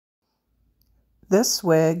This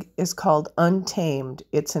wig is called Untamed.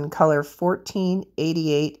 It's in color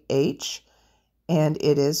 1488H, and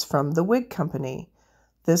it is from the Wig Company.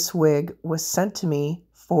 This wig was sent to me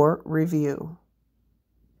for review.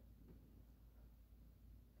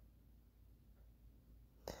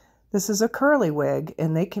 This is a curly wig,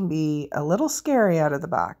 and they can be a little scary out of the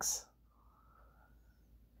box.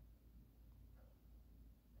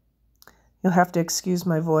 You'll have to excuse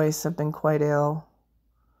my voice. I've been quite ill.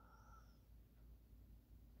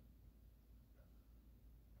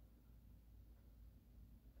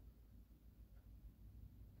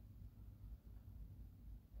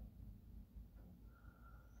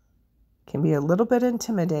 Can be a little bit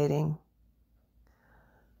intimidating.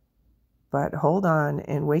 But hold on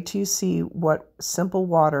and wait till you see what simple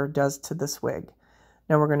water does to this wig.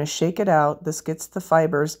 Now we're going to shake it out. This gets the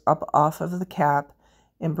fibers up off of the cap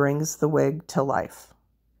and brings the wig to life.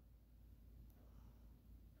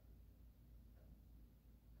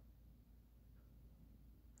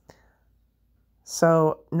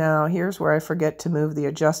 So now here's where I forget to move the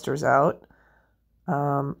adjusters out.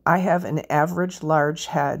 I have an average large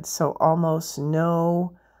head, so almost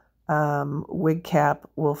no wig cap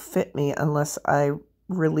will fit me unless I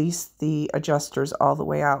release the adjusters all the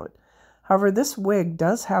way out. However, this wig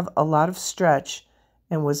does have a lot of stretch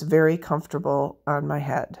and was very comfortable on my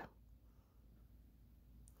head.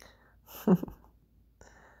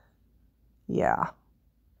 Yeah,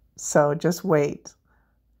 so just wait.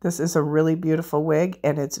 This is a really beautiful wig,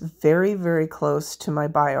 and it's very, very close to my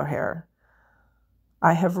bio hair.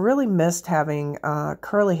 I have really missed having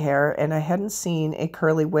curly hair, and I hadn't seen a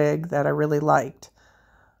curly wig that I really liked.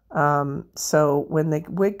 So when the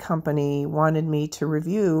Wig Company wanted me to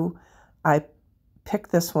review, I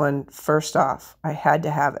picked this one first off. I had to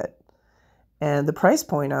have it. And the price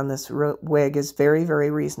point on this wig is very, very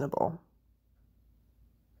reasonable.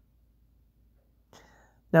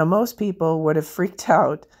 Now, most people would have freaked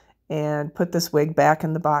out and put this wig back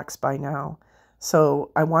in the box by now. So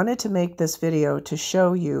I wanted to make this video to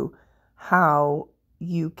show you how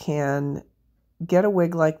you can get a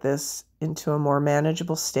wig like this into a more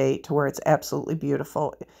manageable state to where it's absolutely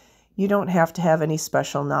beautiful. You don't have to have any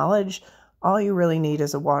special knowledge. All you really need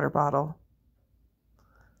is a water bottle.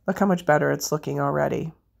 Look how much better it's looking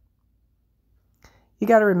already. You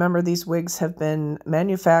got to remember these wigs have been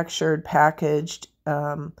manufactured, packaged,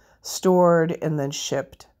 stored, and then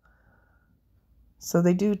shipped. So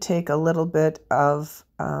they do take a little bit of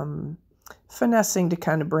finessing to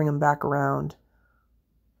kind of bring them back around.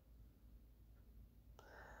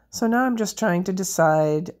 So now I'm just trying to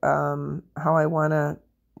decide how I want to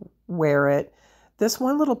wear it. This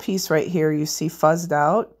one little piece right here you see fuzzed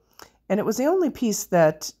out, and it was the only piece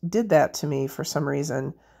that did that to me for some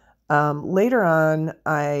reason. Later on,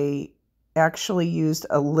 I actually used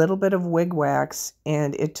a little bit of wig wax,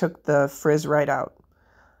 and it took the frizz right out.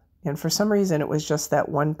 And for some reason, it was just that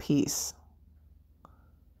one piece.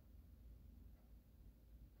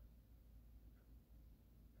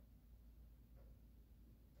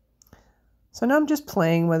 So now I'm just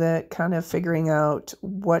playing with it, kind of figuring out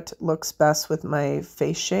what looks best with my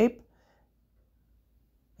face shape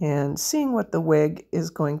and seeing what the wig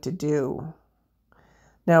is going to do.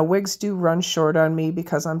 Now, wigs do run short on me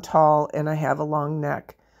because I'm tall and I have a long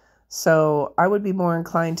neck. So I would be more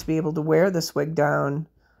inclined to be able to wear this wig down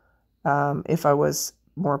if I was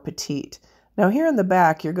more petite. Now here in the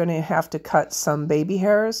back, you're going to have to cut some baby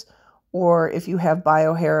hairs, or if you have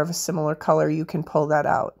bio hair of a similar color, you can pull that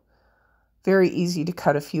out. Very easy to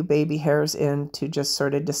cut a few baby hairs in to just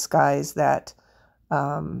sort of disguise that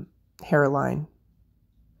hairline.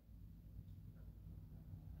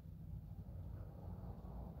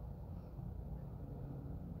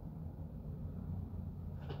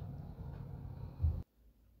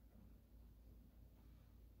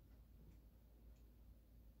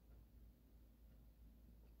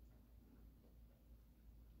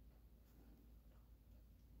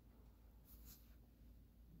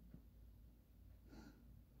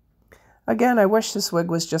 Again, I wish this wig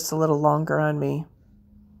was just a little longer on me.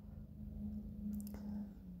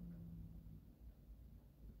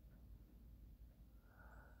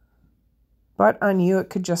 But on you, it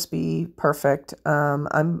could just be perfect.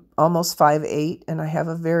 I'm almost 5'8", and I have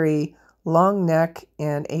a very long neck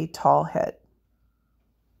and a tall head.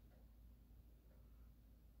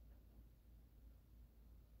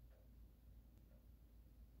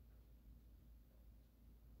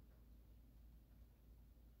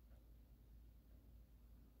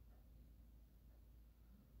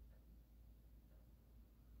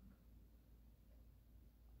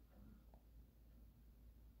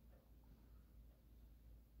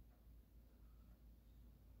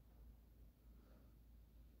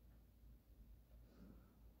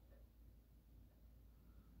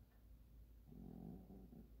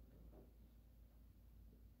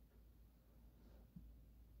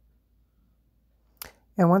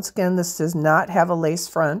 And once again, this does not have a lace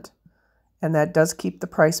front, and that does keep the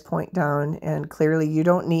price point down, and clearly you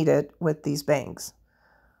don't need it with these bangs.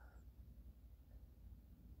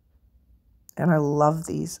 And I love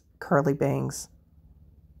these curly bangs.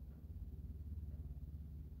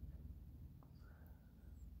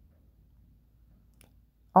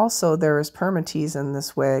 Also, there is permatease in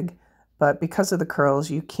this wig, but because of the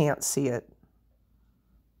curls, you can't see it.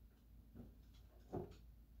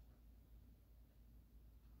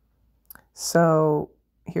 So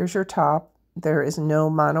here's your top. There is no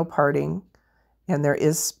mono parting, and there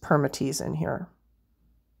is permatease in here.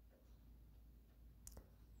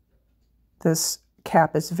 This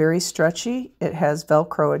cap is very stretchy. It has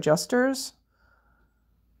Velcro adjusters.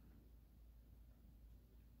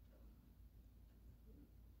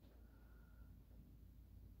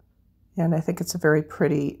 And I think it's a very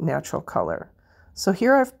pretty natural color. So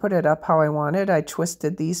here I've put it up how I wanted. I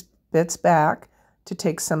twisted these bits back to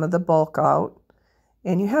take some of the bulk out.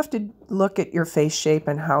 And you have to look at your face shape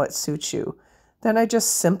and how it suits you. Then I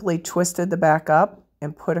just simply twisted the back up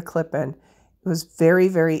and put a clip in. It was very,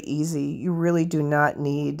 very easy. You really do not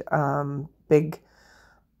need big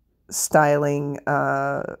styling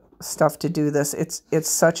stuff to do this. It's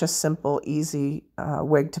such a simple, easy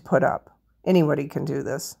wig to put up. Anybody can do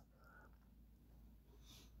this.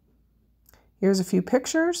 Here's a few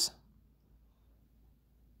pictures.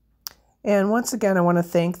 And once again, I want to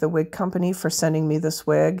thank the Wig Company for sending me this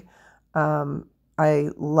wig. I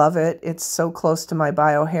love it. It's so close to my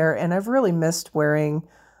bio hair, and I've really missed wearing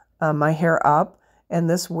my hair up, and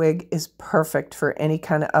this wig is perfect for any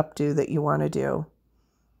kind of updo that you want to do.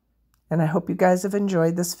 And I hope you guys have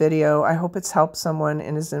enjoyed this video. I hope it's helped someone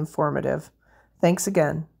and is informative. Thanks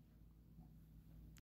again.